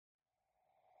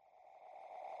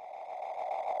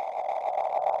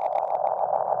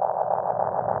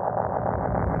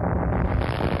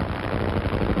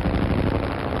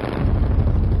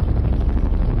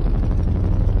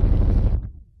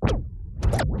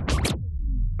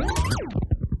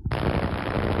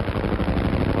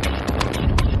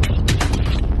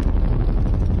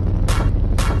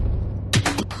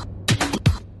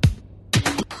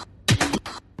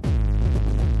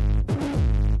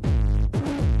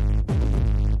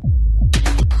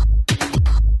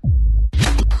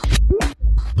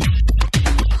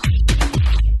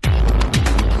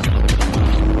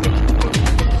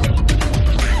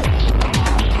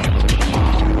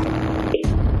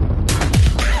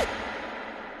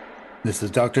This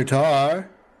is Dr. Tar.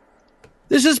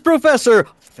 This is Professor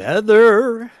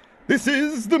Feather. This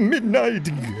is the Midnight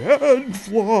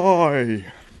Gadfly.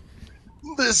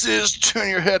 This is Turn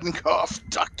Your Head and Cough,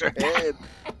 Dr. Head.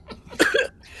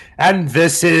 And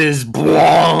this is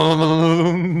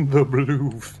Blonde the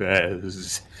Blue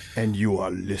Fez. And you are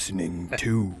listening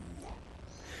to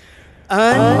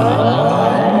Unsane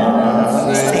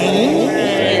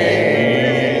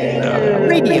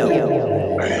Radio.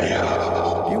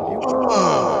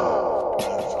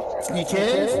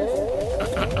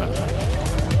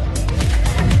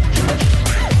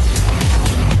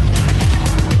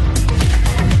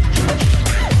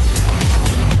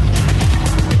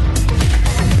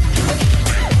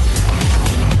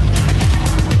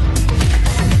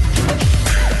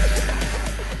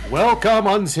 Welcome,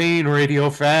 Unsane Radio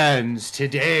fans.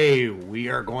 Today we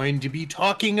are going to be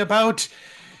talking about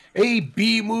a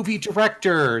B-movie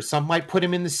director. Some might put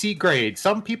him in the C grade.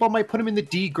 Some people might put him in the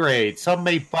D grade. Some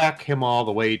may back him all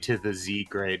the way to the Z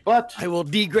grade. But I will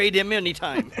degrade him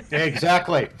anytime.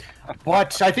 Exactly.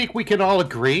 But I think we can all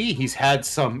agree he's had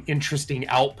some interesting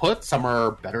output. Some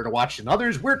are better to watch than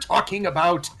others. We're talking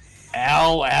about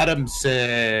Al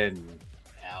Adamson.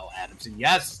 Al Adamson,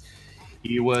 yes.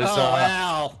 He was...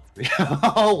 wow.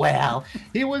 Oh, well.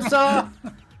 He was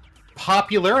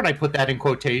popular, and I put that in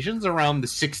quotations, around the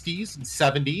 60s and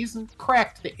 70s and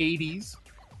cracked the 80s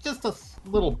just a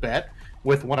little bit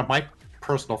with one of my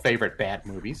personal favorite bad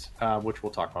movies, which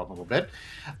we'll talk about in a little bit.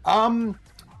 So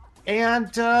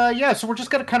we're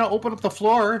just going to kind of open up the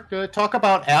floor to talk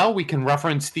about Al. We can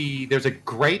reference there's a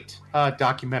great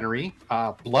documentary,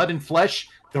 Blood and Flesh,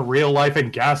 The Real Life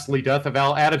and Ghastly Death of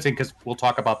Al Adamson, because we'll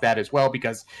talk about that as well,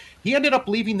 because he ended up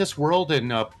leaving this world,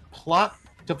 and a plot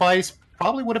device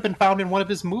probably would have been found in one of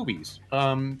his movies.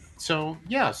 So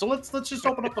let's just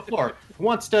open up the floor. Who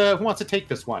wants to take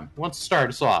this one? Who wants to start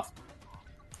us off?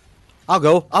 I'll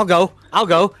go. Well,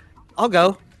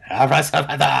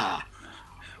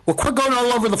 quit going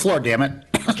all over the floor, damn it.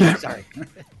 Sorry.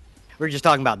 We're just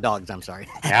talking about dogs. I'm sorry.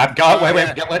 We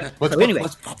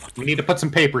need to put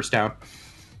some papers down.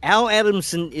 Al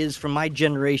Adamson is from my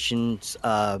generation's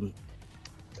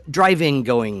drive-in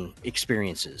going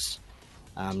experiences.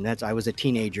 I was a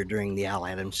teenager during the Al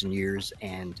Adamson years,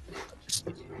 and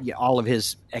all of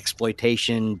his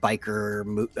exploitation,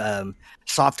 biker,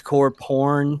 softcore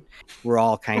porn were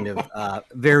all kind of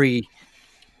very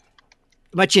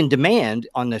much in demand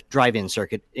on the drive-in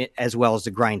circuit as well as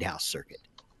the grindhouse circuit.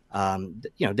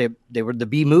 They were the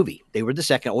B movie. They were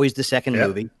always the second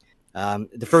movie.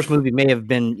 The first movie may have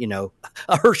been,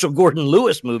 a Herschel Gordon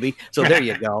Lewis movie. So there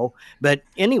you go. But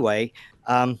anyway,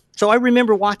 so I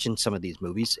remember watching some of these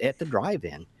movies at the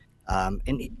drive-in.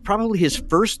 And probably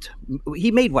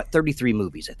he made 33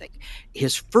 movies, I think.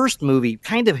 His first movie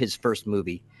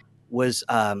was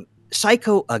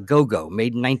Psycho a Go-Go,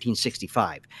 made in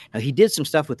 1965. Now, he did some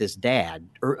stuff with his dad.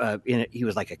 He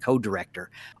was like a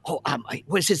co-director. What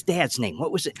was his dad's name?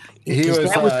 What was it? He was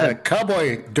a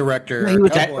cowboy director. He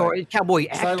was a cowboy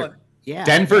actor. Silent. Yeah,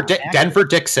 Denver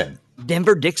Dixon.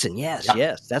 Denver Dixon, yes,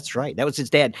 that's right. That was his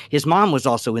dad. His mom was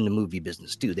also in the movie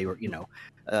business, too. They were,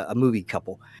 a movie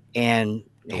couple. And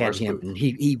had him, and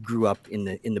he grew up in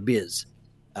the biz.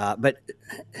 But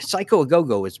Psycho a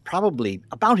Go-Go is probably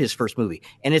about his first movie.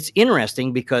 And it's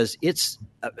interesting because it's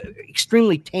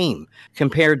extremely tame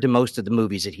compared to most of the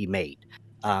movies that he made.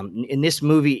 And this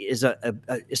movie is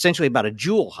essentially about a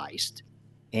jewel heist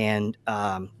and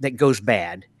that goes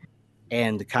bad,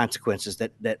 and the consequences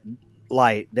that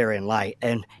lie therein.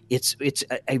 And it's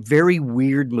a very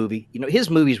weird movie. His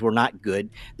movies were not good.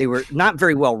 They were not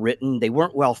very well written. They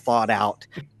weren't well thought out.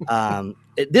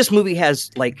 This movie has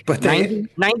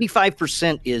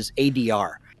 95% is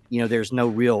ADR. There's no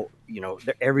real,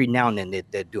 every now and then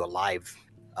they do a live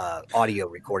audio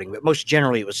recording, but most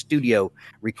generally it was studio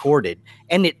recorded,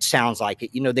 and it sounds like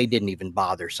it. They didn't even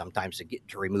bother sometimes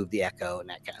to remove the echo and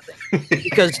that kind of thing,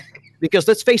 because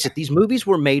let's face it, these movies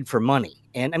were made for money.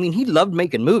 And I mean, he loved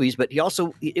making movies, but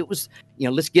it was,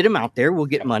 let's get him out there. We'll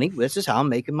get money. This is how I'm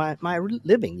making my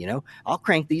living. I'll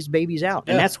crank these babies out.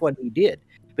 And that's what he did.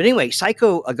 But anyway,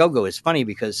 Psycho a Go-Go is funny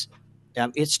because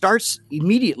it starts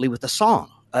immediately with a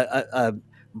song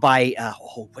by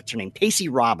what's her name? Tacey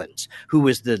Robbins, who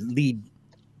was the lead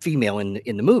female in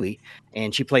the movie,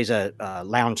 and she plays a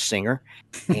lounge singer.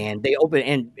 And they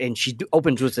open and she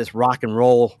opens with this rock and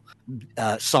roll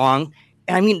song.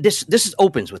 And I mean, this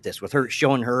opens with her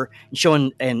showing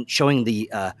the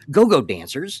go-go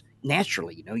dancers.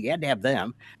 Naturally, you had to have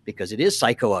them because it is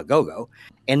Psycho a Go-Go.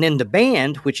 And then the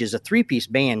band, which is a three-piece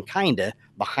band, kinda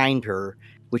behind her,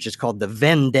 which is called the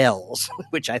Vendels,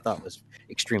 which I thought was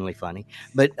extremely funny.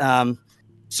 But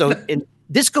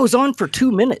this goes on for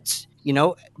 2 minutes,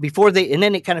 before and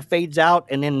then it kind of fades out,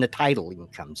 and then the title even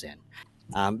comes in.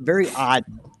 Very odd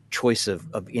choice of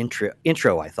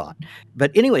intro, I thought.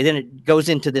 But anyway, then it goes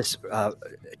into this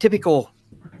typical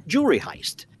jewelry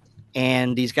heist,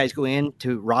 and these guys go in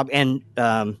to rob, and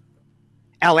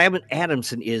Al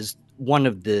Adamson is one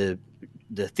of the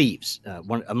thieves.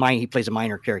 He plays a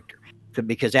minor character,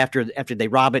 because after they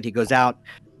rob it, he goes out,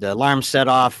 the alarm set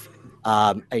off,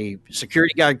 a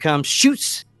security guard comes,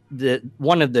 shoots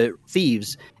one of the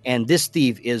thieves, and this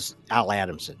thief is Al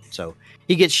Adamson. So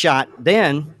he gets shot.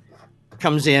 Then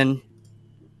comes in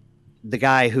the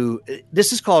guy who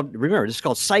this is called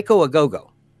Psycho A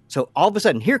Go-Go. So all of a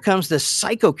sudden, here comes the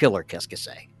psycho killer, qu'est-ce.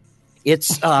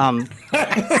 It's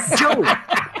Joey.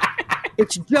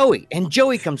 It's Joey, and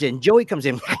Joey comes in,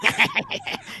 and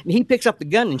he picks up the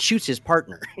gun and shoots his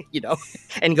partner,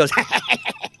 and goes,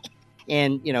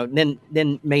 and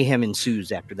then mayhem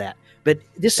ensues after that. But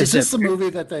is this the movie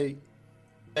that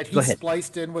he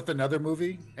spliced in with another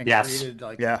movie and created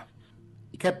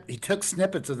he took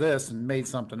snippets of this and made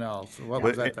something else. What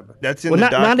was that? That's in the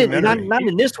documentary. Not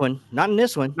in this one. Not in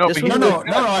this one. No,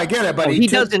 I get it. But he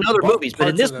does in other movies. But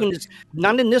in this one, is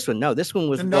not in this one. No, this one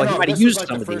was. he might have used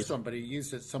some of these. One, but he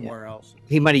used it somewhere else.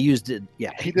 He might have used it.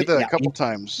 Yeah, he did that a couple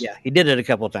times. Yeah, he did it a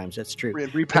couple times. That's true.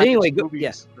 But anyway,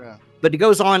 yes. Yeah. But it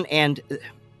goes on, and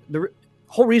the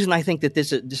whole reason I think that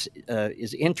this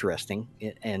is interesting,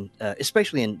 and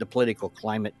especially in the political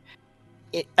climate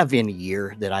of any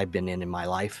year that I've been in my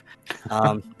life,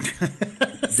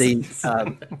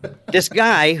 this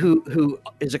guy who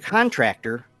is a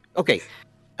contractor. Okay,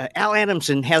 Al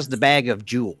Adamson has the bag of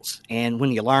jewels, and when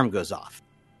the alarm goes off,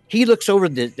 he looks over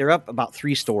they're up about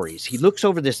 3 stories. He looks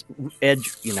over this edge,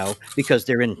 because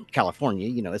they're in California,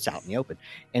 it's out in the open,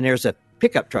 and there's a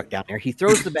pickup truck down there. He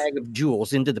throws the bag of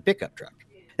jewels into the pickup truck.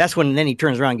 That's when then he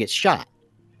turns around and gets shot.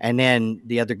 And then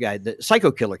the other guy, the psycho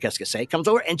killer, qu'est-ce, comes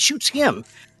over and shoots him.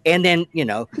 And then,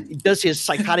 does his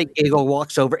psychotic giggle,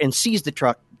 walks over and sees the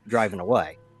truck driving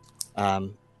away.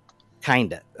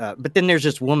 Kind of. But then there's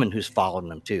this woman who's following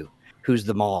them too, who's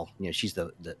the mall. She's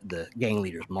the gang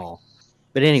leader's mall.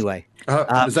 But anyway,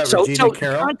 is that Regina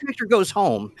Carroll? The contractor goes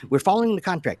home. We're following the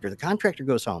contractor. The contractor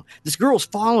goes home. This girl's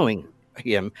following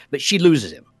him, but she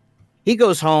loses him. He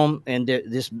goes home, and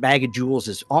this bag of jewels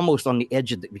is almost on the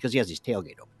edge of because he has his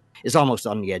tailgate open. Is almost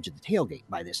on the edge of the tailgate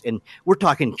by this, and we're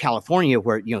talking California,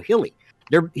 where hilly.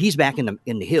 He's back in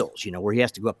the hills, where he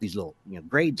has to go up these little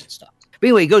grades and stuff. But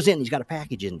anyway, he goes in. He's got a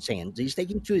package in his hands. He's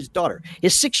taking it to his daughter,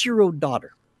 his 6-year-old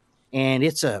daughter, and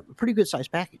it's a pretty good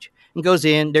sized package. And goes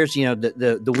in. There's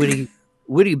the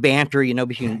witty banter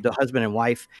between the husband and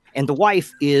wife, and the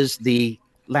wife is the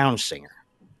lounge singer.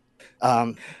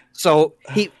 So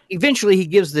he eventually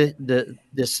gives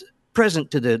this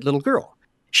present to the little girl.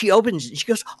 She opens it, she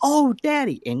goes, "Oh,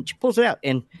 Daddy!" and she pulls it out.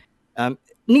 And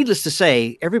needless to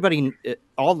say, everybody,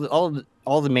 all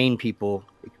the main people,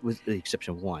 with the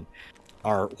exception of one,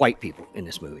 are white people in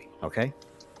this movie. Okay.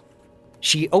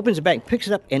 She opens it back, picks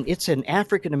it up, and it's an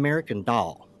African American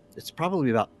doll. It's probably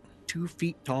about 2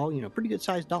 feet tall. Pretty good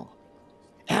sized doll.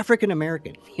 African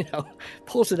American.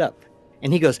 Pulls it up,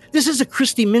 and he goes, "This is a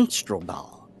Christy Minstrel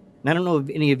doll." And I don't know if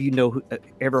any of you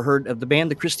ever heard of the band,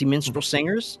 the Christy Minstrel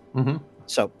Singers. Mm-hmm.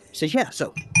 So he says, "Yeah."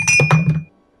 So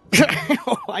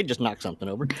I just knocked something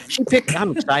over.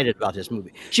 I'm excited about this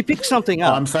movie. She picks something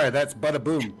up. Oh, I'm sorry, that's bada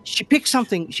boom. She picks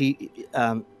something. She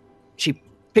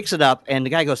picks it up, and the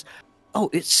guy goes, "Oh,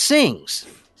 it sings."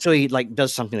 So he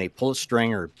does something. They pull a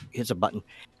string or hits a button,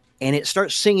 and it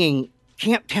starts singing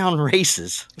Camptown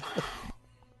Races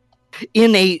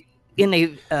in a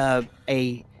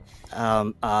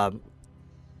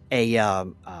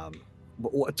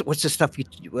what's the stuff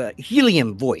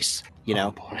helium voice,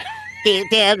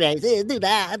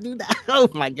 Oh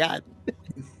my God.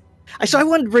 So I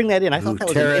wanted to bring that in. I thought that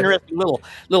was an interesting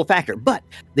little factor. But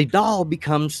the doll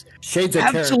becomes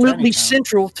absolutely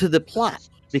central to the plot,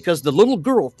 because the little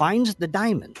girl finds the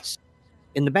diamonds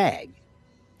in the bag,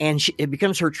 and it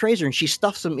becomes her treasure, and she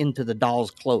stuffs them into the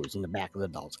doll's clothes, in the back of the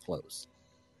doll's clothes.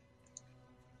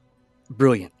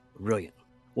 Brilliant.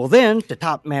 Well, then, to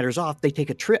top matters off, they take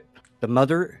a trip. The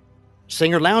mother,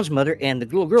 singer lounge mother, and the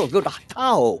little girl go to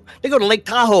Tahoe. They go to Lake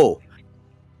Tahoe.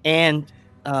 And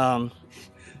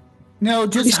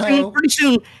pretty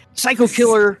soon, psycho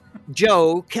killer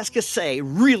Joe, qu'est-ce,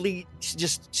 really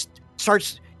just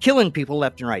starts killing people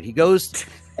left and right. He goes,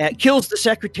 kills the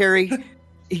secretary.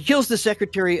 He kills the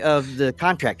secretary of the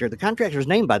contractor. The contractor's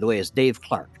name, by the way, is Dave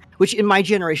Clark, which in my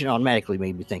generation automatically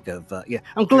made me think of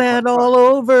I'm glad all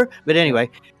over. But anyway,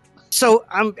 so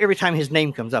every time his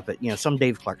name comes up, some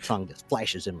Dave Clark song just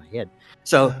flashes in my head.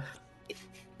 So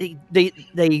he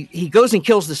goes and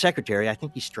kills the secretary. I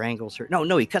think he strangles her.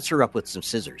 No, he cuts her up with some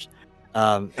scissors.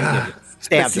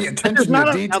 Stabs her.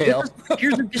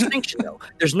 Here's the distinction, though.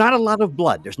 There's not a lot of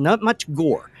blood. There's not much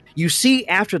gore. You see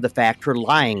after the fact her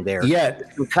lying there,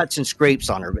 cuts and scrapes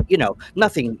on her, but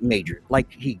nothing major,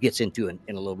 like he gets into in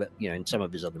a little bit, in some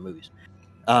of his other movies.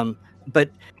 But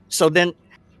so then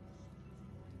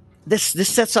this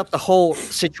sets up the whole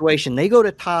situation. They go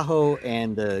to Tahoe,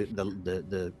 and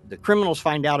the criminals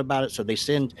find out about it, so they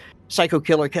send Psycho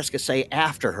Killer qu'est-ce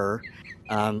after her.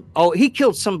 He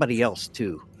killed somebody else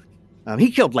too.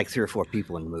 He killed like 3 or 4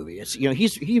 people in the movie. It's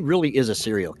he really is a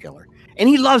serial killer. And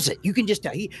he loves it. You can just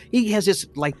tell. He has this,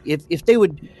 like, if they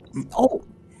would.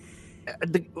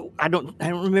 I don't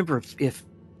remember if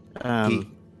I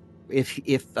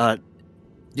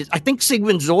think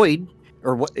Sigmund Zoid,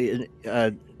 or what?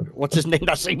 What's his name?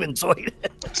 Not Sigmund Zoid.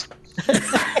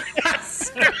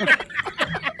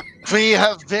 We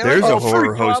have there's a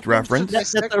horror host reference.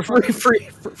 That's a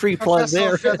free plug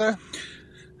there. Vilmos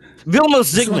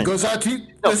Zsigmond. Goes out to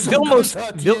Vilmos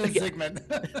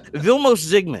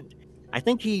Zsigmond. I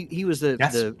think he was the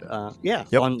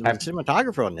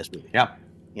cinematographer on this movie. Yeah.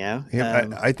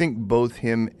 I think both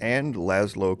him and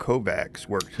Laszlo Kovacs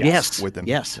worked with him.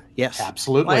 Yes.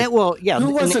 Absolutely. Well, yeah.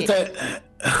 Who was it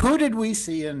who did we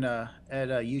see at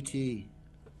UT?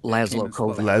 Laszlo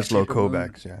Kovacs. Laszlo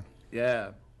Kovacs,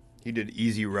 Yeah. He did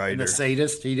Easy Rider. And the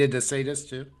Sadist. He did the Sadist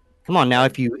too. Come on now,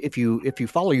 if you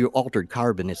follow your altered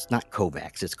carbon, it's not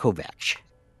Kovacs, it's Kovacs.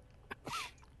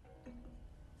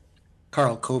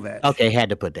 Karl Kovacs. Okay, had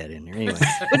to put that in there anyway.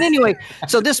 But anyway,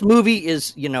 so this movie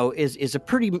is a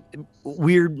pretty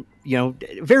weird,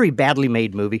 very badly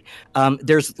made movie.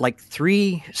 There's like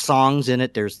 3 songs in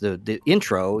it. There's the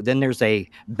intro, then there's a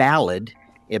ballad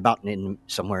about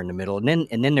somewhere in the middle,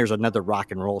 and then there's another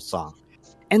rock and roll song.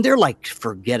 And they're like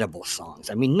forgettable songs.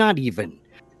 I mean, not even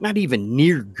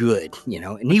near good,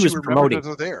 And he was promoting.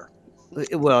 There.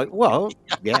 Well,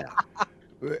 yeah.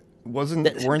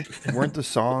 Weren't the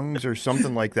songs or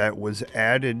something like that was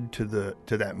added to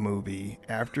that movie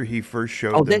after he first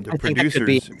showed them? The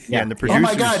producers, and the producers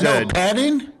oh my God, said, no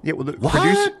padding? Yeah, well, the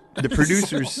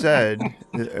producers said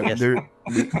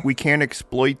we can't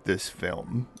exploit this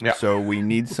film, so we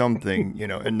need something,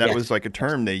 and that was like a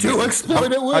term they used. To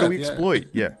exploit it with. How do we exploit?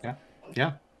 Yeah. But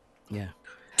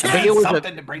it was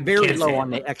very low on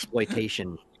the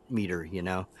exploitation meter, They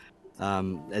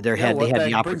had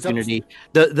the opportunity.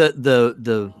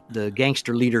 The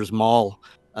gangster leader's Maul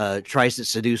tries to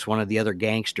seduce one of the other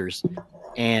gangsters,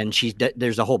 and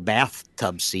there's a whole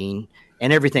bathtub scene,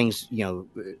 and everything's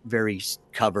very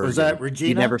covered. Was that Regina?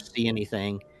 You never see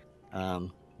anything.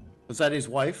 Was that his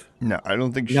wife? No, I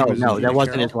don't think she was. No, that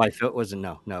wasn't his wife. It wasn't.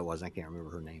 No, it wasn't. I can't remember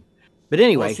her name. But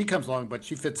anyway, well, she comes along, but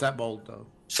she fits that mold though.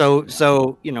 So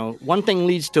one thing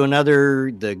leads to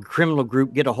another. The criminal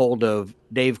group get a hold of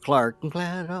Dave Clark, I'm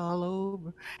glad all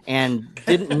over, and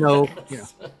didn't know,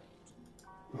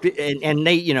 and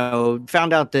they,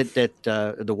 found out that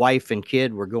the wife and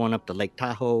kid were going up to Lake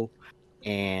Tahoe,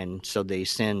 and so they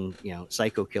send,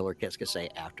 Psycho Killer qu'est-ce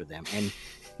after them, and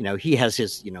he has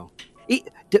his,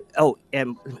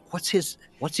 and what's his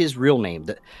real name?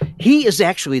 He is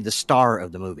actually the star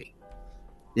of the movie.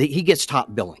 He gets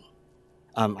top billing.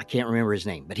 I can't remember his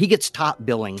name, but he gets top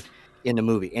billing in the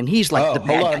movie, and he's like the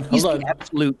bad guy. He's the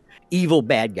absolute evil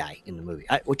bad guy in the movie,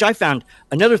 which I found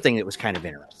another thing that was kind of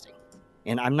interesting.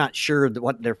 And I'm not sure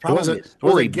what their problem is.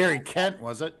 Was it Gary Kent?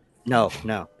 Was it? No.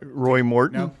 Roy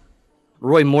Morton. No.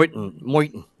 Roy Morton.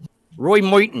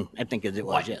 I think it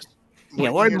was. Yes. Yeah,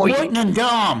 Roy Morton and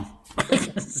Dom.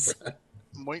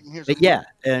 But yeah,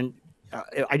 and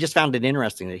I just found it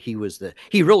interesting that he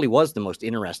really was the most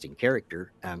interesting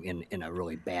character in a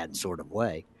really bad sort of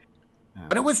way.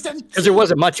 But it was because there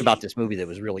wasn't much about this movie that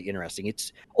was really interesting.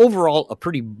 It's overall a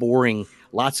pretty boring,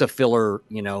 lots of filler,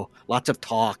 lots of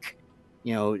talk,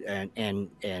 and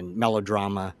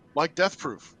melodrama. Like Death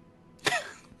Proof.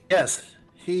 Yes.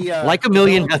 He like a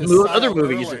million other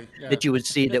movies that you would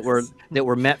see that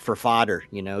were meant for fodder,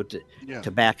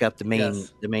 to back up the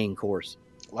main course.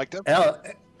 Like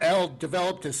that. Al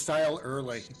developed his style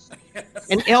early.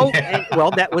 And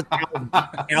that was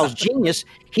Al's genius.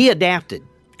 He adapted.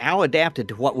 Al adapted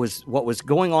to what was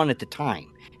going on at the time,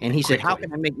 and he said, "How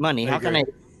can I make money? How can I?"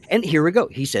 And here we go.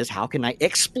 He says, "How can I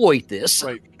exploit this?"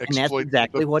 Right, and that's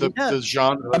exactly what he does. The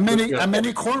genre. A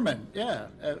mini Corman. Yeah,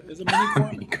 it's a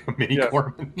mini Corman. Mini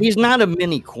Corman. He's not a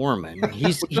mini Corman.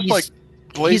 He's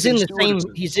he's in the same.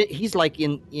 He's like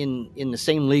in the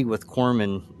same league with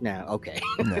Corman now. Okay.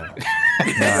 No,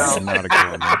 not a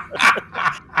Corman.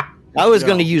 I was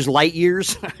going to use light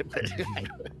years.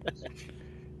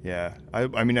 Yeah,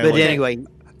 I mean, but anyway,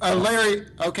 Larry.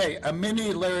 Okay, a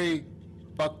mini Larry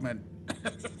Buckman.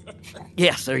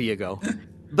 Yes, there you go.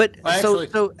 But so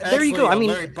there you go. I mean,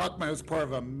 Larry Buckman was part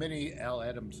of a mini Al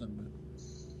Adamson.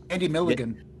 Andy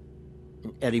Milligan.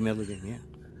 Eddie Milligan, yeah.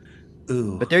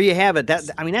 Ooh. But there you have it. That's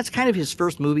kind of his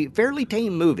first movie, fairly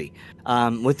tame movie,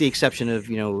 with the exception of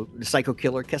the Psycho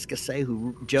Killer, qu'est-ce,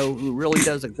 who really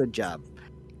does a good job.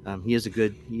 He is a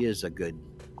good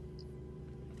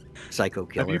psycho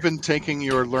killer. Have you been taking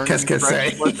your learning French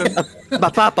lesson?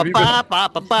 Yeah, I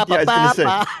was gonna say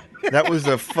that was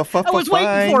a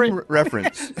fine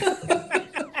reference.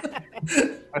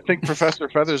 I think Professor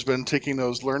Feather's been taking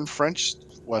those learn French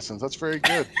lessons. That's very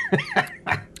good.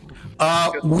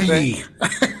 Oui.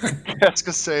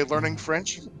 Qu'est-ce, learning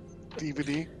French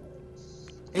DVD.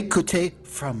 Écoutez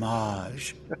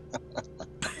fromage.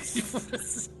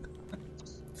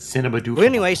 Cinema do. Well,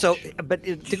 anyway, but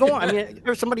to go on, I mean,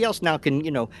 there's somebody else now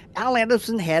Al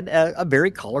Adamson had a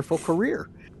very colorful career.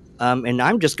 And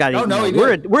I'm just got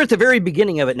we're at the very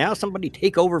beginning of it now. Somebody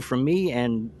take over from me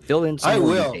and fill in some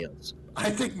more details. I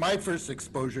think my first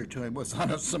exposure to him was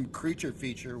on some creature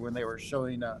feature when they were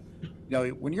showing,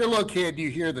 when you're a little kid, you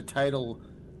hear the title,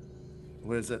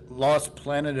 was it Lost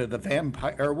Planet of the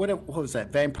Vampire, or what was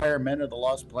that, Vampire Men of the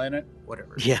Lost Planet?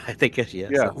 Whatever. Yeah, I think it's,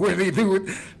 yeah. Where they do it.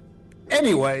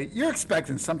 Anyway, you're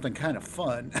expecting something kind of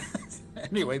fun.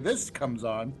 Anyway, this comes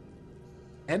on.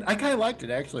 And I kind of liked it,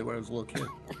 actually, when I was a little kid.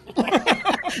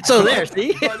 So there,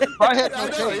 see? I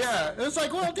know, yeah. It's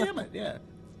like, well, damn it, yeah.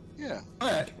 Yeah.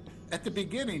 But at the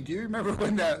beginning, do you remember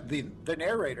when the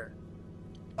narrator,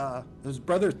 his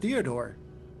brother Theodore,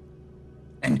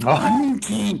 and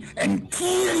hunting and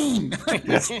killing.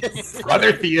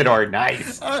 Brother Theodore,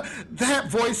 nice. That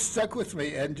voice stuck with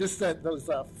me, and just those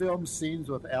film scenes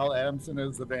with Al Adamson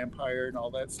as the vampire and all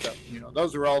that stuff.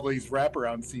 Those are all these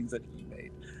wraparound scenes that he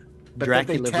made. But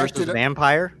Dracula versus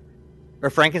vampire, or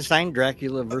Frankenstein,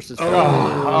 Dracula versus.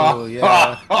 Oh,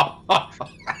 yeah.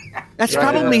 That's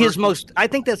probably his most. I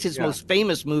think that's his most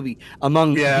famous movie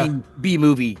among B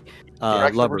movie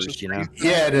lovers.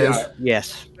 Yeah, it is.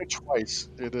 Yes. Twice.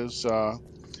 It is. The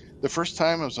first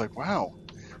time I was like, "Wow,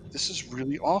 this is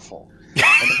really awful." And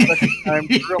the second time,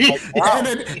 like, wow.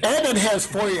 and it has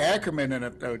Forey Ackerman in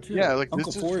it though too. Yeah, like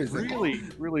Uncle this Forey's is really,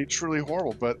 really, truly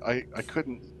horrible. But I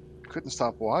couldn't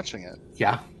stop watching it.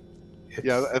 Yeah.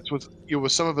 That's what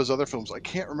with some of his other films. I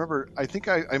can't remember. I think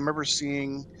I remember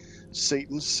seeing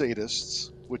Satan's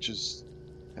Sadists, which is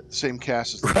the same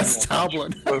cast as Russ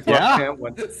Tamblyn. And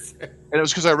it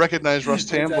was because I recognized Russ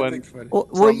Tamblyn.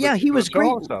 Well, yeah, he was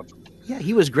great. Yeah,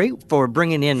 he was great for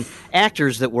bringing in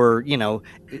actors that were,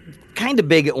 kind of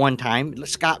big at one time.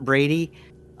 Scott Brady,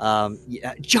 John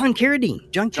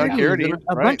Carradine. John Carradine,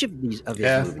 a bunch of his movies,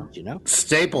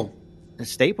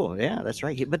 Staple, yeah, that's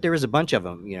right. But there was a bunch of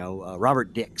them,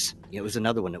 Robert Dix. It was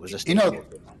another one that was a staple.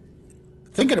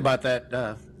 Thinking about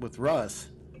that with Russ,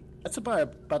 that's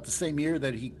about the same year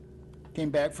that he came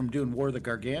back from doing War of the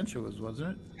Gargantuas,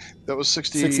 wasn't it? That was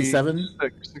 67?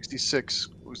 66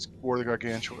 was War of the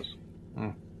Gargantuas.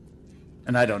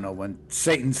 And I don't know when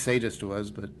Satan's Sadist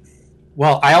was, but...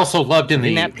 Well, I also loved in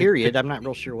that period. I'm not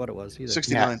real sure what it was either.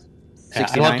 69. Yeah.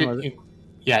 69 was it?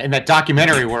 In that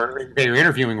documentary where they were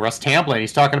interviewing Russ Tamblyn,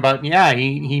 he's talking about,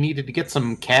 he needed to get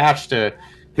some cash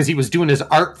because he was doing his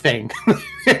art thing.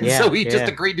 So he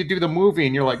just agreed to do the movie,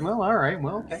 and you're like, well, all right,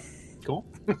 well, okay, cool.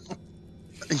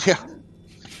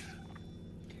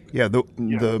 Yeah,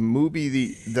 the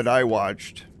movie that I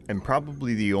watched, and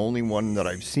probably the only one that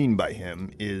I've seen by him,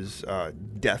 is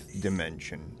Death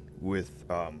Dimension with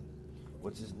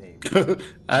what's his name?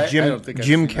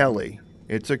 Jim Kelly.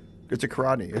 It's a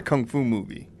kung fu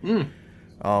movie.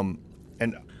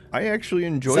 And I actually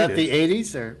enjoyed it. Is that the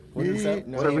 80s or what is that?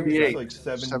 No, 78. Like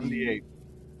 78.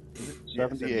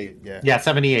 78. Yeah,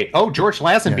 78. Oh, George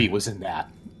Lazenby was in that.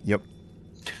 Yep.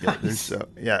 There's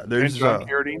John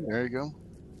Carradine. There you go.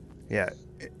 Yeah,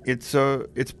 it's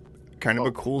kind of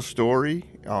a cool story.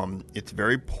 It's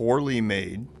very poorly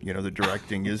made. The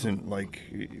directing isn't like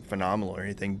phenomenal or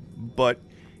anything, but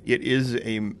it is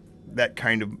that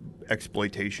kind of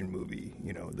exploitation movie.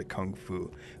 The kung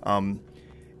fu.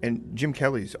 And Jim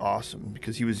Kelly's awesome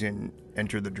because he was in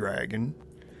Enter the Dragon.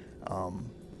 But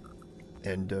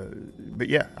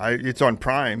yeah, it's on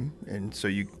Prime, and so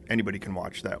anybody can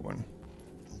watch that one.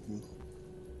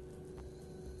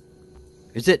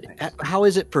 Is it? How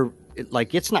is it for?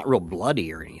 Like, it's not real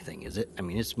bloody or anything, is it? I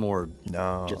mean, it's more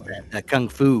just that kung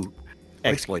fu.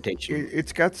 exploitation.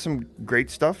 It's got some great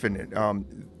stuff in it.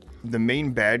 The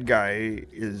main bad guy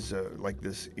is like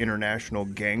this international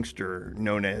gangster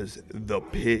known as the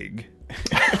Pig.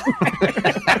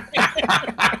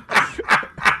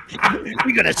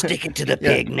 We're gonna stick it to the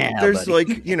pig now. There's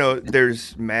buddy.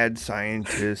 there's mad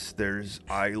scientists, there's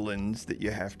islands that you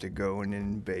have to go and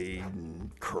invade, and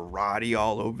karate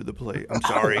all over the place. I'm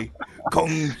sorry,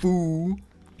 kung fu.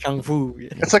 Kung Fu.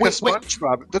 It's like a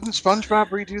SpongeBob. Doesn't SpongeBob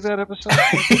redo that episode?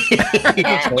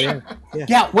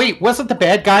 Yeah, wait, wasn't the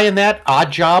bad guy in that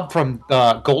Odd Job from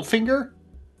Goldfinger?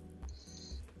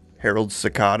 Harold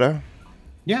Cicada.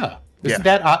 Yeah. Isn't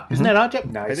that Odd Job?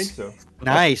 Nice. I think so.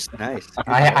 Nice.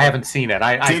 I haven't seen it.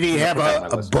 Did he have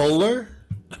a bowler?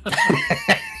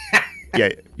 Yeah,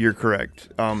 you're correct.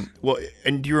 Well,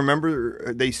 and do you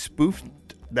remember they spoofed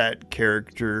that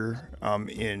character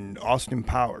in Austin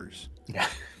Powers? Yeah.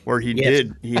 Where he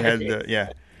had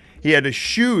a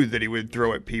shoe that he would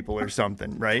throw at people or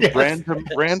something, right? Yes.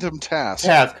 Random task.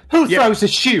 Who throws a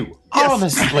shoe? Yes.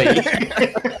 Honestly.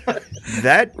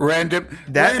 That Random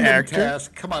actor.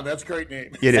 task. Come on, that's a great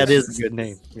name. That is a good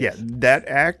name. Yeah, that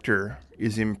actor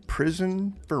is in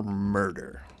prison for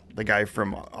murder. The guy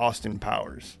from Austin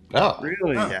Powers. Oh.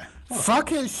 Really? Yeah. Fuck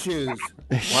his shoes.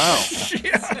 Wow.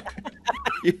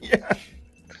 Yeah.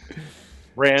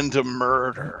 Random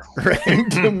murder.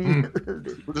 Random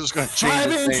murder. We're just going to change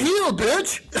his 5-inch name. heel,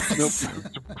 bitch. Nope.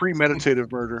 It's a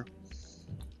premeditative murder.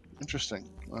 Interesting.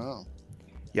 Wow.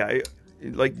 Yeah,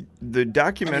 like the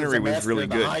documentary was really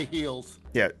good. High heels.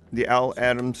 Yeah, the Al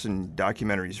Adamson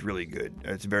documentary is really good.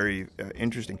 It's very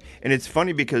interesting. And it's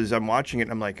funny because I'm watching it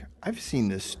and I'm like, I've seen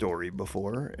this story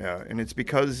before. And it's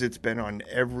because it's been on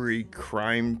every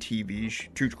crime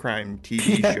true crime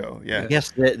TV show. Yeah.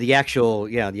 Yes, the actual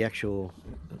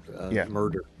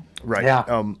murder. Right.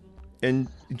 Yeah. And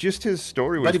just his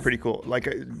story was pretty cool. Like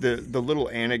the little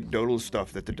anecdotal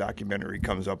stuff that the documentary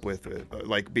comes up with,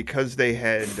 like because they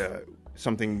had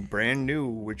something brand new,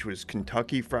 which was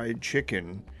Kentucky Fried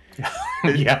Chicken.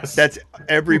 Yes. That's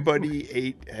everybody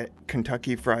ate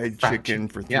Kentucky Fried Chicken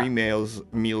for 3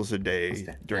 meals a day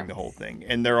during the whole thing,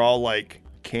 and they're all like,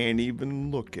 can't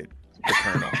even look at the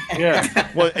Colonel.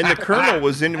 Yeah. Well, and the Colonel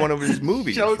was in one of his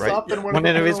movies, Shows right? up in One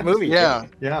of his movies. Yeah.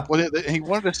 Yeah. Well, he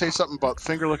wanted to say something about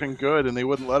finger looking good, and they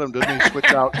wouldn't let him. Didn't they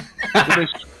switch out?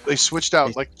 They switched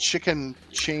out like chicken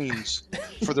chains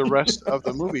for the rest of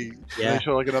the movie. Yeah. And they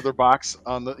show like another box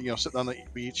on the sitting on the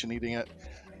beach and eating it.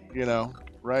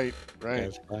 Right.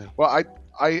 That's fine. Well,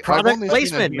 I've Product only seen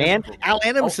placement, a man. handful. Al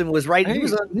Adamson was right. hey.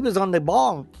 He was on the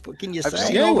ball. What can you I've say?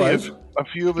 seen Yeah, he only was. a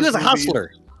few of He his was a movies,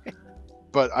 hustler.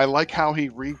 but I like how he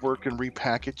reworked and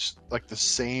repackaged like the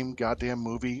same goddamn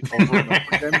movie over and over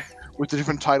again with the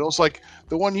different titles. Like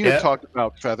the one you had talked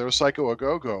about, Feather, Psycho A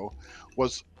Go-Go,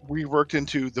 was reworked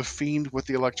into The Fiend with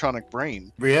the Electronic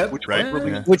Brain, Yep. which Right. was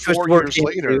released Which was 4 worked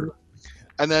years later. into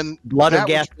And then Blood that of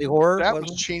Ghastly Horror. that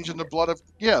wasn't was it? changed into Blood of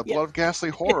Ghastly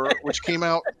Horror, which came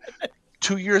out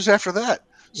 2 years after that.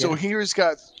 So Yeah. here's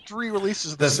got 3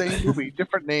 releases of the same movie,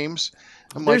 different names.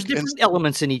 I'm There's like, different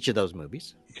elements in each of those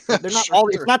movies. They're not Sure, all.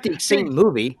 sure. It's not the same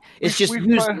movie. It's just we've,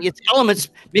 using its elements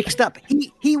mixed up.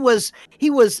 He was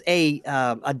a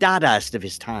Dadaist of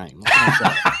his time. What can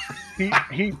I say?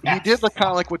 he did kind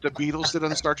of like what the Beatles did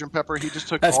on Sgt. Pepper. He just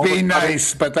took That's all being the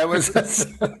nice, but that was.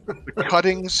 the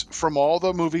cuttings from all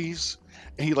the movies,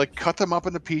 and he like cut them up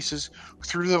into pieces,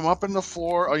 threw them up in the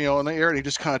floor, in the air, and he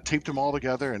just kind of taped them all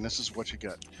together, and this is what you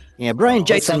get. Yeah, Brian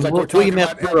Jason, sounds like we're William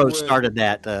talking F. about Burroughs Ed Wood. started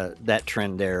that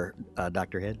trend there,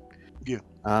 Dr. Head. Yeah.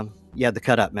 The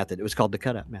cut up method. It was called the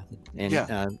cut up method, and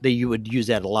Yeah. you would use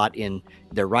that a lot in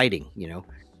their writing.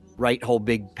 Write whole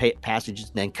big passages,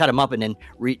 and then cut them up, and then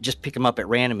just pick them up at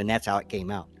random, and that's how it came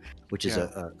out, which is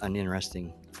an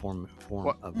interesting form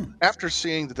of. After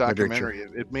seeing the documentary,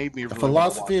 it made me really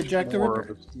philosophy wanna of Jack the watch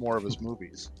Ripper. more of his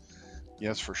movies.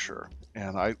 Yes, for sure.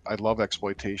 And I love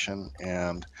exploitation,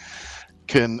 and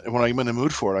when I'm in the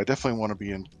mood for it, I definitely want to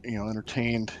be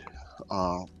entertained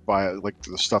by like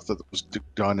the stuff that was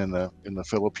done in the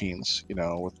Philippines,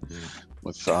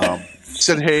 with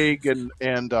Sid Haig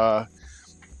and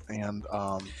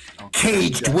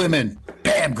Caged women.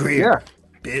 Bam, Greer.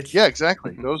 Bitch. Yeah,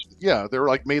 exactly. Those, they were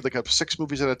like made like 6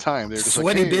 movies at a time. They're just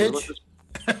Sweaty like, hey, bitch.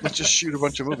 let's just shoot a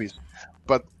bunch of movies.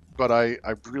 But I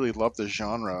really love the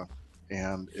genre,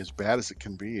 and as bad as it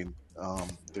can be, and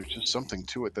there's just something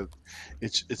to it that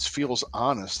it feels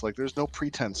honest. Like there's no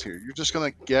pretense here. You're just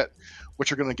gonna get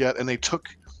what you're gonna get, and they took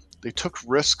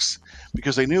risks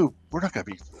because they knew we're not gonna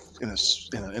be in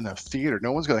a theater.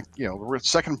 No one's gonna, we're at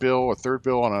second bill or third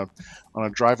bill on a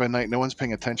drive-by night. No one's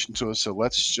paying attention to us, so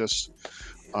let's just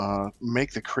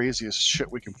make the craziest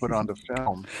shit we can put onto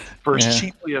film for Yeah. as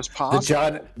cheaply as The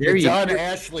possible. John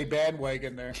Ashley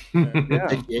bandwagon there. Yeah.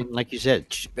 And like you said,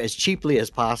 as cheaply as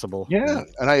possible. Yeah,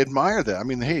 and I admire that. I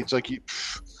mean, hey, it's like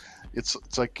it's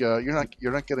like you're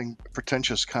not getting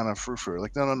pretentious kind of frou-frou.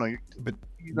 Like no, but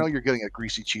you're getting a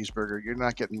greasy cheeseburger. You're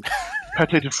not getting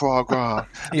pâté de foie gras.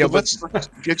 Yeah, So let's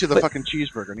get you the fucking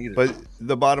cheeseburger and eat it. But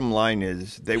the bottom line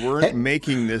is they weren't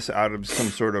making this out of some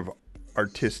sort of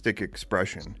artistic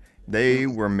expression. They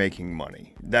were making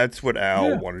money. That's what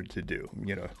Al wanted to do.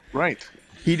 Right.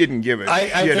 He didn't give a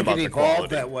shit I think about it the evolved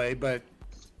quality. that way, but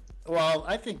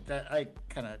I think that I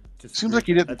kind of just Seems like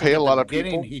he didn't pay a lot of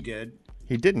people. He did.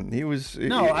 He didn't. He was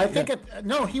I think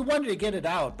he wanted to get it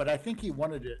out, but I think he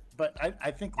wanted it. But I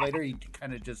think later he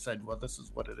kind of just said, "Well, this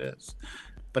is what it is."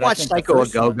 But Watch I think the Psycho a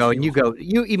first one, Go-Go, and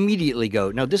you immediately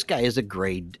go, no, this guy is a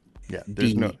grade Yeah,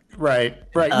 there's D. no. right.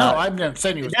 No, I'm not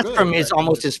saying he was. That's good, from his but-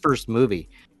 almost his first movie.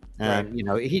 Right.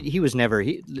 He was never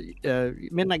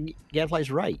Midnight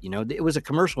Gadfly's right. It was a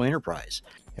commercial enterprise.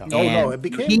 Yeah. Oh no, And it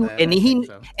became he, that, and I he think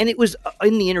so. and it was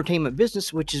in the entertainment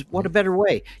business, which is what a better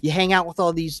way. You hang out with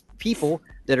all these people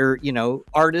that are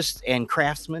artists and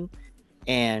craftsmen,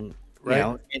 and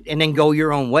Right. and then go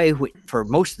your own way for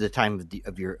most of the time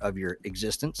of your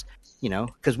existence.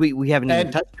 Because we haven't even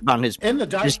And touched on his in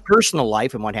the his personal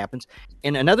life and what happens.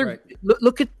 And another Right.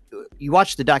 look at you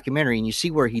watch the documentary and you see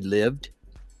where he lived,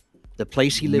 the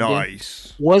place he lived in.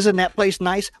 Nice. Wasn't that place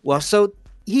nice? Well, so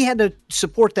he had to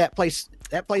support that place.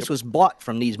 That place was bought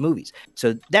from these movies.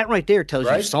 So that right there tells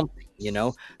you Right. something,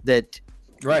 that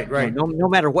right. no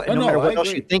matter what, No, no matter I what else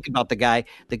agree. you think about the guy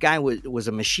was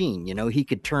a machine. He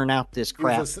could turn out this He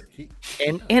was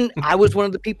crap. And I was one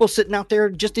of the people sitting out there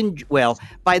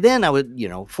by then I was,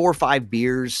 4 or 5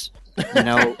 beers,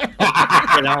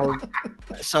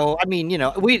 so, I mean,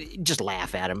 we just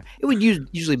laugh at him. It would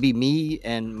usually be me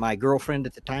and my girlfriend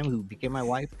at the time who became my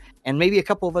wife and maybe a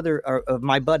couple of other of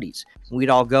my buddies. We'd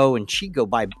all go and she'd go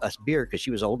buy us beer because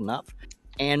she was old enough.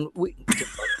 And we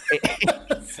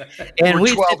We're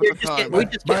we 12 at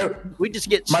the time. we just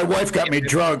get My wife got me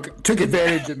drunk, took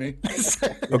advantage of me.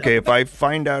 Okay, if I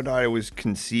find out I was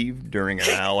conceived during an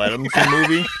Al Adamson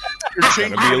movie, You're gonna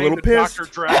changing be a your little name to pissed.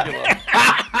 Dr. Dracula.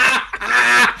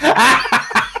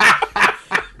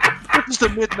 This is the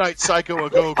Midnight Psycho a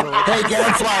Go-Go. Hey,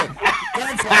 Gadfly!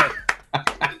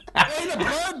 Ain't a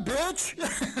blood, bitch!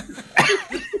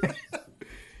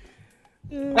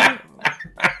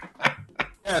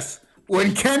 Yes,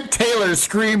 when Kent Taylor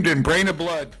screamed in Brain of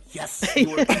Blood. Yes. You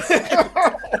were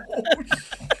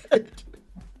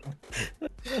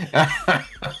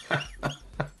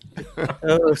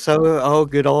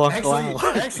good old Uncle Al.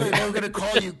 actually, they were going to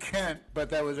call you Kent, but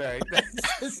that was all right.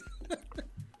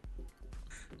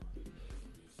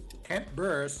 Kent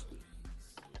Burris.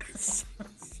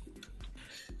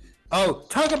 Oh,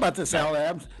 talk about this, Al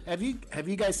Adams. Have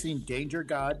you guys seen Danger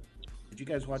God? Did you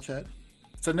guys watch that?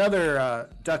 It's another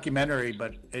documentary,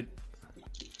 but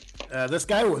this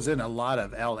guy was in a lot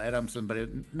of Al Adamson, but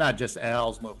not just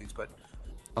Al's movies, but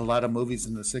a lot of movies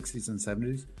in the 60s and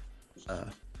 70s.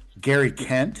 Gary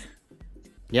Kent.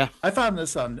 Yeah. I found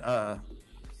this on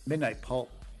Midnight Pulp,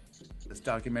 this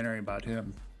documentary about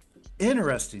him.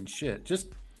 Interesting shit. Just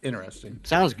interesting.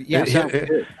 Sounds good. Yeah, sounds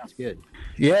good. Sounds good.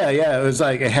 Yeah. It was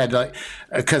like, it had like,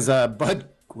 because Bud,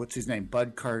 what's his name?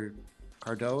 Bud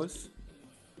Cardoz?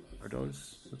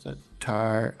 Cardoz? What's that?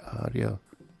 Tar Audio.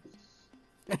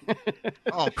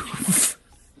 Oh,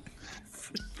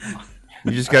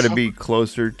 you just got to be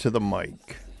closer to the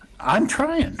mic. I'm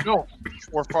trying. no.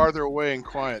 Or farther away and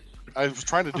quiet. I was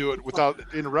trying to do it without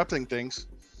interrupting things.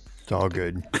 It's all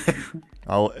good.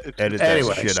 I'll edit that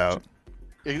Anyways. shit out.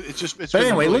 It's But been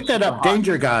anyway, really look that up. hot.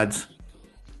 Danger Gods.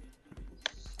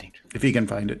 If you can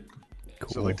find it.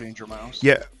 So like Danger Mouse.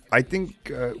 Yeah, I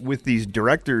think with these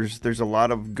directors, there's a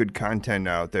lot of good content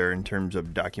out there in terms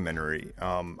of documentary.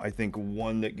 I think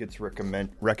one that gets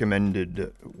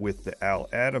recommended with the Al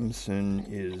Adamson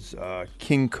is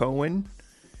King Cohen,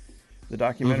 the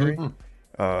documentary.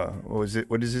 What was it?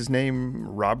 What is his name?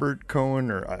 Robert Cohen,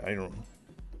 or I don't.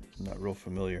 I'm not real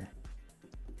familiar.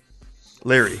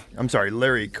 Larry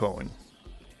Cohen,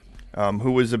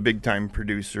 who was a big-time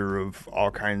producer of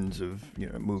all kinds of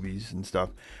movies and stuff.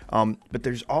 But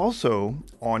there's also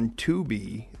on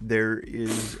Tubi there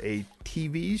is a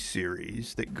TV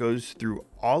series that goes through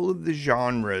all of the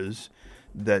genres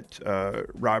that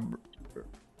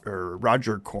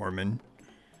Roger Corman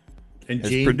And has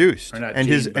Gene? produced, Or not and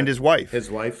Gene, his wife. His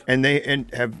wife. And they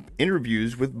have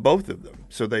interviews with both of them.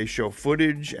 So they show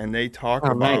footage and they talk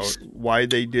about nice. why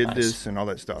they did this and all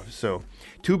that stuff. So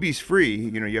Tubi's free.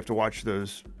 You have to watch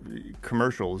those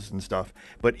commercials and stuff.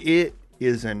 But it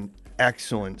is an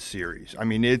excellent series. I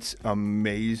mean, it's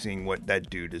amazing what that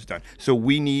dude has done. So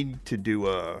we need to do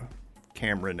a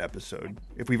Cameron episode.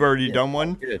 If we've already done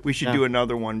one, we should do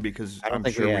another one because I'm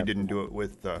sure we didn't do it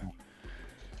with I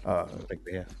don't think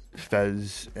we have.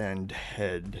 Fez and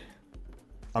Head.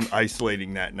 I'm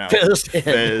isolating that now. Fez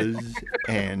and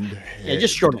Head. Yeah,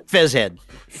 just short it. Fez head.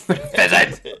 Fez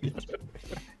head.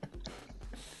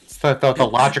 It's the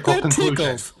logical That conclusion.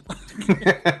 tickles.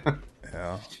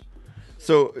 Yeah.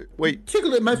 So wait,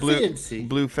 Tickle in my Blue, fancy.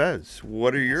 Blue Fez.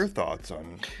 What are your thoughts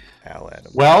on Al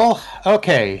Adams? Well,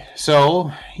 okay,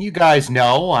 so you guys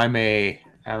know I'm a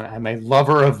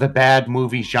lover of the bad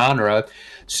movie genre.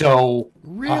 So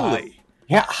Really?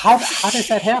 yeah, how does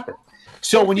that happen?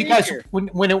 So when you guys when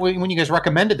you guys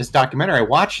recommended this documentary, I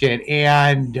watched it,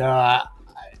 and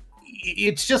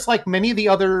it's just like many of the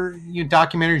other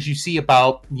documentaries you see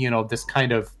about this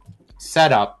kind of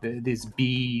setup, these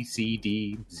B, C,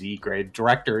 D, Z grade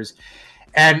directors.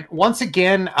 And once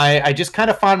again, I just kind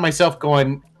of found myself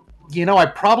going, I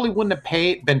probably wouldn't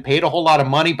have been paid a whole lot of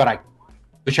money, but I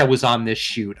wish I was on this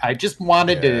shoot. I just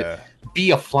wanted to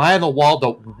be a fly on the wall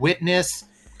to witness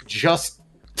just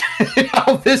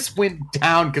how this went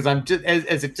down, because I'm just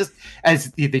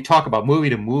as they talk about movie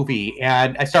to movie,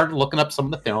 and I started looking up some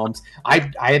of the films. I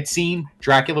had seen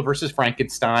Dracula versus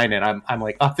Frankenstein, and I'm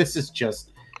like, oh, this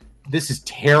is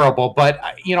terrible. But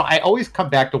I always come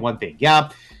back to one thing. Yeah,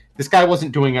 this guy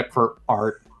wasn't doing it for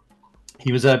art.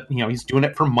 He was he's doing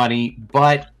it for money,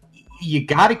 but you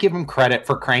got to give him credit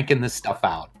for cranking this stuff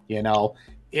out,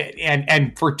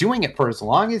 and for doing it for as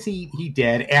long as he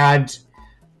did, and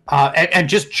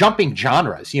just jumping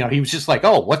genres. He was just like,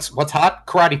 oh, what's hot?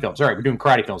 Karate films. All right, we're doing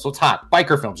karate films. What's hot?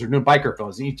 Biker films. We're doing biker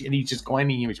films. And he's just going,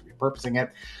 and he was repurposing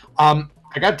it. I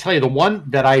got to tell you, the one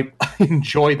that I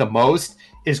enjoy the most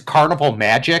is Carnival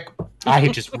Magic. I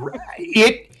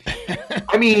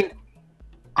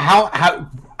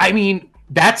mean,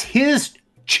 that's his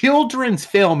children's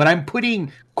film, and I'm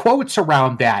putting quotes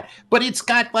around that, but it's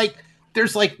got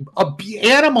there's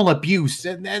animal abuse,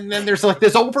 and then there's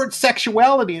this overt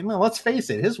sexuality, and let's face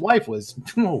it, his wife was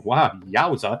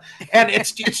yowza, and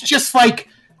it's just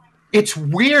it's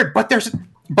weird, but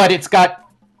it's got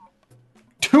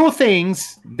two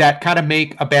things that kind of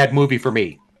make a bad movie for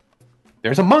me.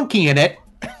 There's a monkey in it,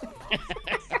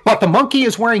 but the monkey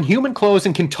is wearing human clothes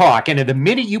and can talk. And the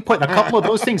minute you put a couple of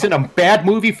those things in a bad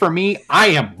movie for me, I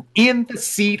am in the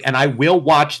seat and I will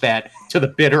watch that to the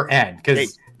bitter end.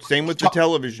 Because same with the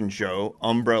television show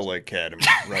Umbrella Academy,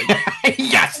 right?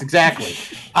 Yes, exactly.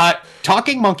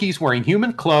 Talking monkeys wearing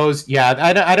human clothes. Yeah,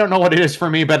 I don't know what it is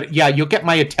for me, but yeah, you'll get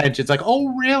my attention. It's like,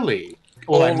 oh, really?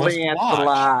 Well, I must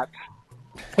watch.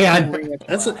 And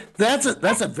That's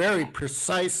a very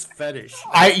precise fetish.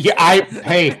 I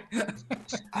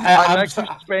like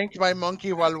to spank my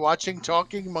monkey while watching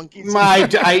talking monkeys. I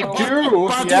do.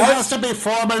 But Yes. he has to be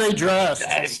formally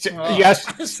dressed. Yes,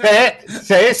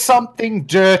 say something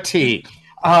dirty.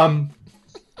 And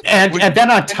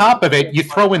then on top of it, you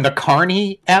throw in the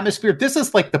carny atmosphere. This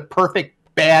is like the perfect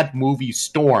bad movie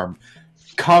storm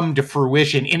come to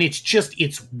fruition, and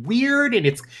it's weird, and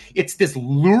it's this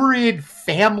lurid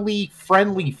family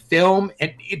friendly film,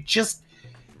 and it just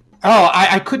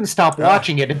I couldn't stop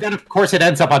watching it. And then of course it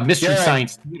ends up on Mystery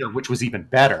Science Theater, which was even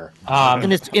better.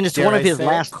 And it's one of his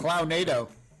last Clownado.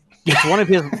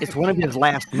 it's one of his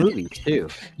last movies too.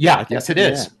 Yeah, yes it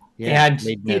is. Yeah. And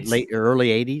made in the late early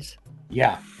 80s.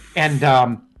 Yeah. And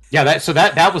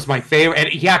that was my favorite.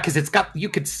 And yeah, because it's got, you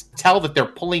could tell that they're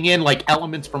pulling in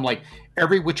elements from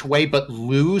Every Which Way But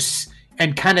Loose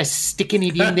and kind of sticking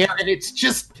it in there, and it's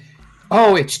just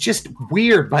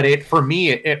weird, but for me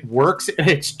it works.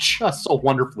 It's just so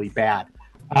wonderfully bad.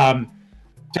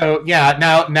 So yeah,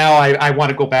 now I want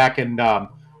to go back and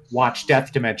watch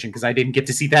Death Dimension because I didn't get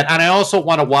to see that, and I also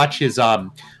want to watch his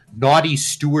Naughty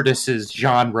Stewardesses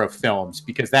genre films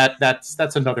because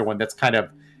that's another one that's kind of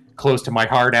close to my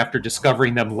heart after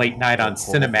discovering them late night on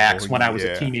Cinemax when I was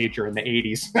a teenager in the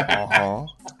 80s. Uh-huh.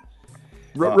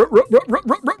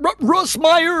 Russ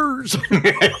Myers.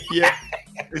 Yeah.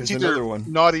 It's There's either another one.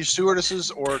 Naughty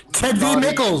Stewardesses or Ted V.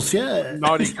 Nichols, yeah.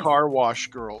 Naughty Car Wash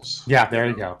Girls. Yeah, there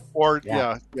you go. Or,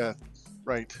 Yeah. yeah,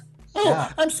 right. Oh,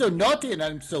 Yeah. I'm so naughty and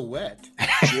I'm so wet.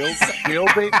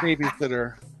 Jailbait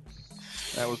Babysitter.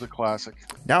 That was a classic.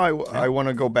 Now I want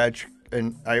to go back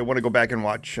and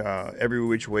watch Every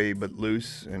Which Way But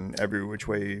Loose and Every Which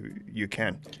Way You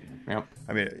Can. Yep.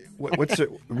 I mean, what's it?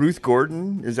 Ruth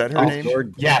Gordon? Is that her Ruth name?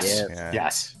 Gordon, Yes. Yeah.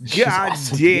 Yes. She's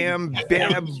awesome. Goddamn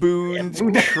baboons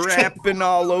trapping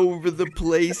all over the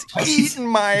place, eating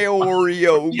my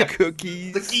Oreo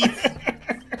cookies.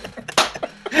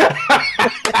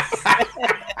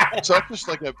 So that's just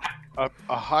like a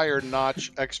higher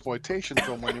notch exploitation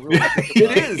film when you really think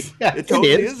about It is. It totally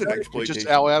is an It's exploitation. just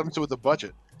Al Adams with a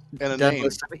budget and a Done name.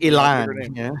 with some Bigger Elan.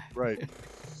 name. Yeah. Right.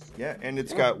 Yeah, and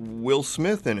it's got Will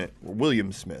Smith in it, or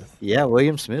William Smith. Yeah,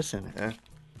 William Smith's in it. Yeah.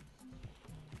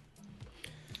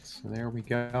 So there we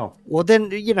go. Well, then,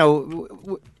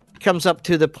 comes up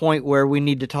to the point where we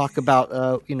need to talk about,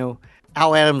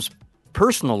 Al Adams'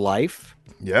 personal life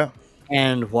Yeah.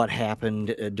 and what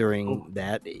happened during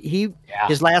that. Yeah.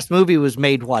 His last movie was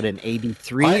made, in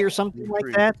 83 or something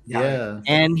like that? Yeah.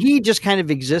 And he just kind of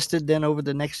existed then over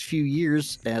the next few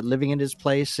years, living in his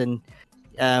place and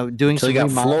doing Until some he got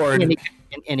remodeling. floored.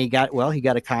 And he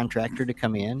got a contractor to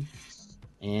come in.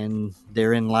 And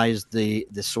therein lies the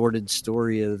sordid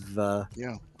story of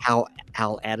how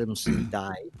Al Adams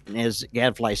died. And as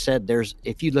Gadfly said,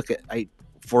 if you look at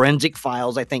forensic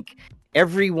files, I think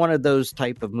every one of those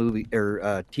type of movie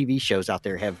or TV shows out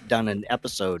there have done an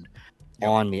episode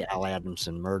on the Al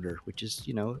Adamson murder, which is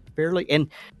fairly. And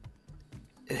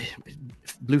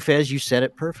Blue Fez, you said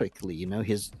it perfectly.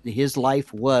 His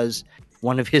life was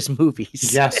one of his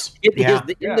movies. Yes. The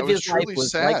end It of was his life truly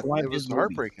was sad. like one It of was his movies.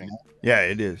 heartbreaking. Yeah,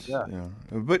 it is. Yeah.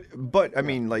 But I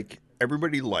mean, like,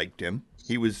 everybody liked him.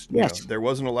 He was, there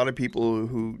wasn't a lot of people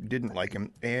who didn't like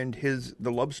him. And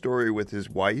the love story with his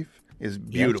wife is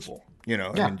beautiful. I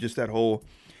mean, just that whole,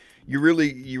 you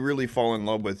really fall in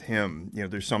love with him.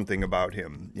 There's something about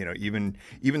him, even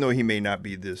though he may not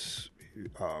be this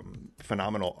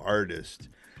phenomenal artist,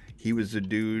 he was a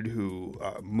dude who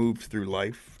moved through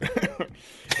life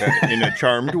in a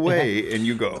charmed way, and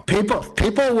you go. People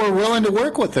were willing to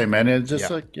work with him, and it's just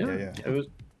it was.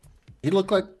 He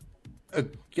looked like a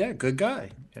good guy.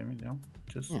 I mean,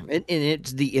 and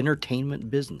it's the entertainment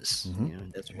business.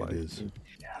 That's what it is.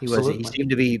 He was. He seemed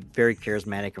to be very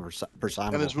charismatic and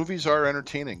personable. And his movies are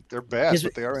entertaining. They're bad,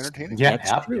 but they are entertaining. Yeah,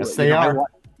 That's true. yes, they are.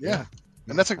 Yeah.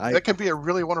 And that can be a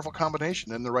really wonderful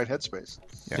combination in the right headspace.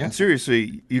 Yeah. And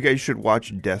seriously, you guys should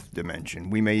watch Death Dimension.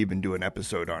 We may even do an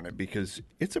episode on it because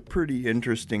it's a pretty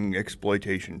interesting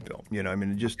exploitation film. I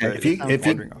mean, just if you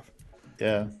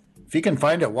can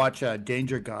find it, watch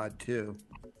Danger God too.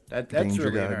 That's Danger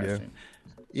really God, interesting.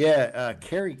 Yeah,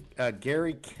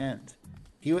 Gary Kent.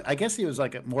 I guess he was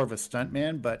like more of a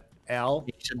stuntman, but Al.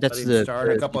 That's let him star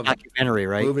in a the couple documentary,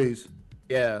 right? Movies.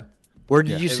 Yeah. Where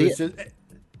did you see it?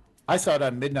 I saw it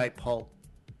on Midnight Pulp.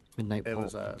 Midnight Pulp. It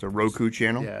was it's a Roku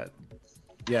channel.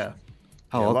 Yeah.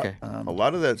 Oh, okay. A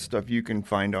lot of that stuff you can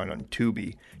find on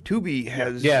Tubi. Tubi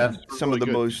has some really of the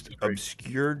good. most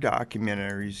obscure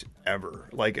documentaries ever.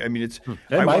 Like, I mean,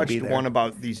 That I might watched be there. one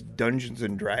about these Dungeons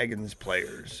and Dragons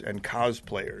players and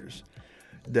cosplayers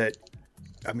that,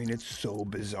 I mean, it's so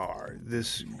bizarre.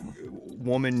 This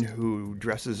woman who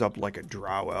dresses up like a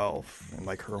drow elf, and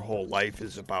like her whole life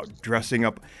is about dressing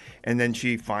up, and then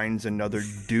she finds another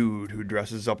dude who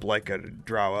dresses up like a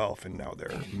drow elf, and now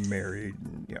they're married.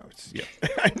 And,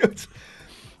 I know.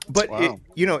 But Wow.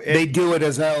 They do it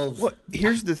as elves. Well,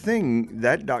 here's the thing: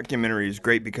 that documentary is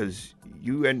great because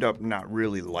you end up not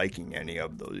really liking any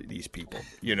of these people.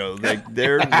 Like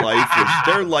their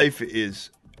life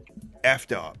is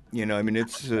effed up. I mean,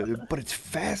 it's but it's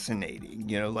fascinating.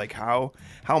 Like how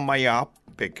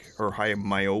myopic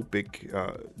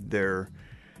their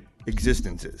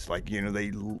existence is. Like,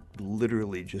 they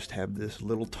literally just have this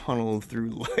little tunnel through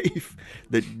life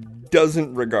that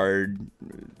doesn't regard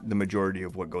the majority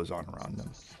of what goes on around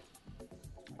them.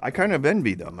 I kind of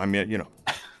envy them. I mean,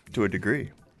 to a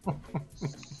degree.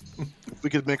 If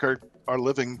we could make our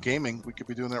living gaming, we could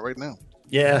be doing that right now.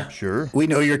 Yeah. Sure. We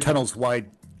know your tunnel's wide.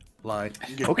 Line.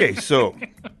 Okay, so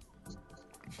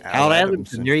Al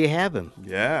Adamson, there you have him.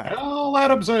 Yeah. Al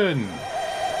Adamson.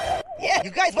 Yeah,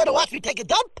 you guys want to watch me take a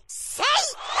dump? Say!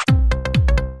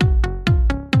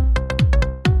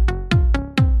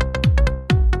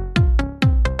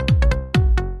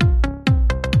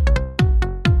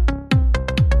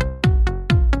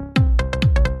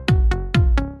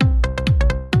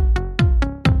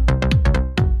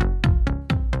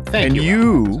 And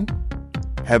you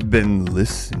have been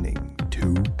listening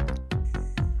to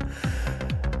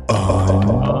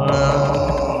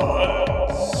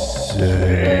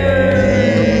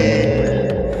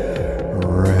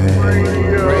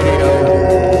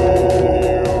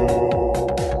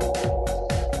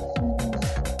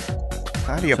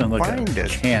How do you Sound like find a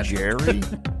us, chant. Jerry?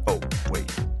 Oh,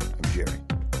 wait, I'm Jerry.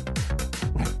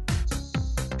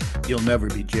 You'll never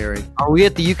be Jerry. Are we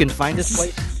at the You Can Find Us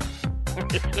place?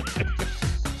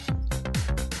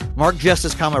 Mark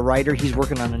Justice, writer, he's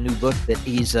working on a new book that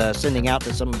he's sending out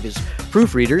to some of his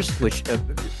proofreaders,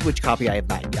 which copy I have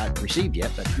not received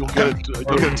yet. But You'll get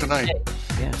it tonight.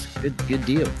 Yes, good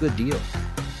deal.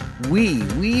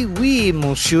 Oui,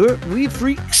 monsieur, we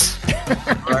freaks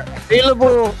are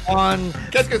available on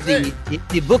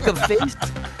the Book of Face.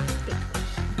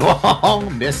 Oh,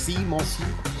 merci, monsieur.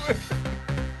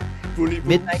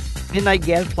 Midnight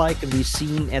Gadfly can be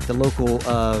seen at the local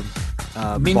bar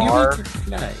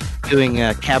doing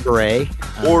cabaret.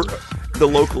 Or the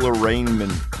local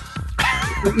arraignment.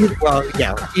 Well,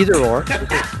 yeah, either or.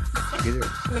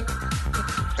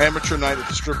 Amateur night at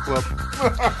the strip club.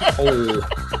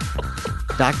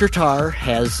 Dr. Tar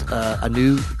has a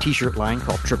new T-shirt line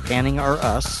called Trepanning Are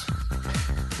Us,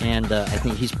 and I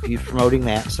think he's promoting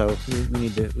that. So we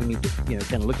need to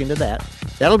kind of look into that.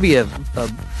 That'll be a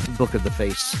Book of the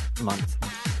Face month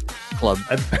club.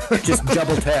 Just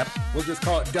double tap. We'll just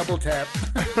call it double tap.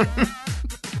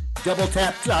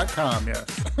 Doubletap.com. Yes.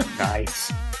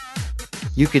 Nice.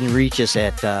 You can reach us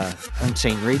at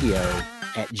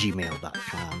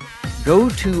unsaneradio@gmail.com. Go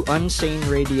to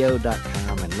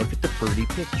unsaneradio.com and look at the pretty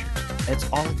pictures. That's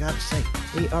all I got to say.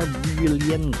 They are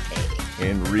brilliant.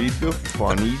 And read the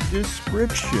funny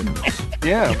descriptions.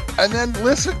 Yeah. And then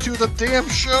listen to the damn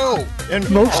show. And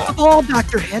Most of all,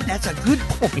 Dr. Head, that's a good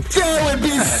point. That would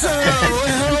be so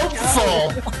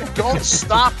helpful. Don't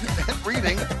stop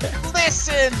reading.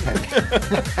 Listen.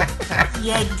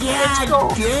 Yeah,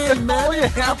 goddamn, All you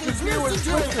have to do is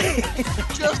listen.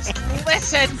 Just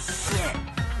listen. shit.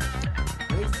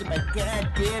 Wasting my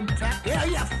goddamn time.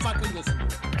 Yeah, fucking listen.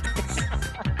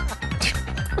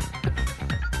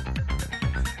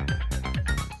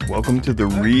 welcome to the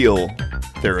real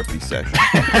therapy session.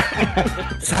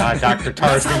 Dr.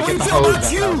 Tar's going to get the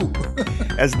hose out.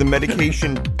 As the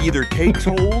medication either takes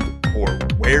hold or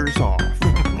wears off.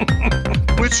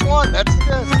 Which one? That's the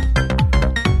guess.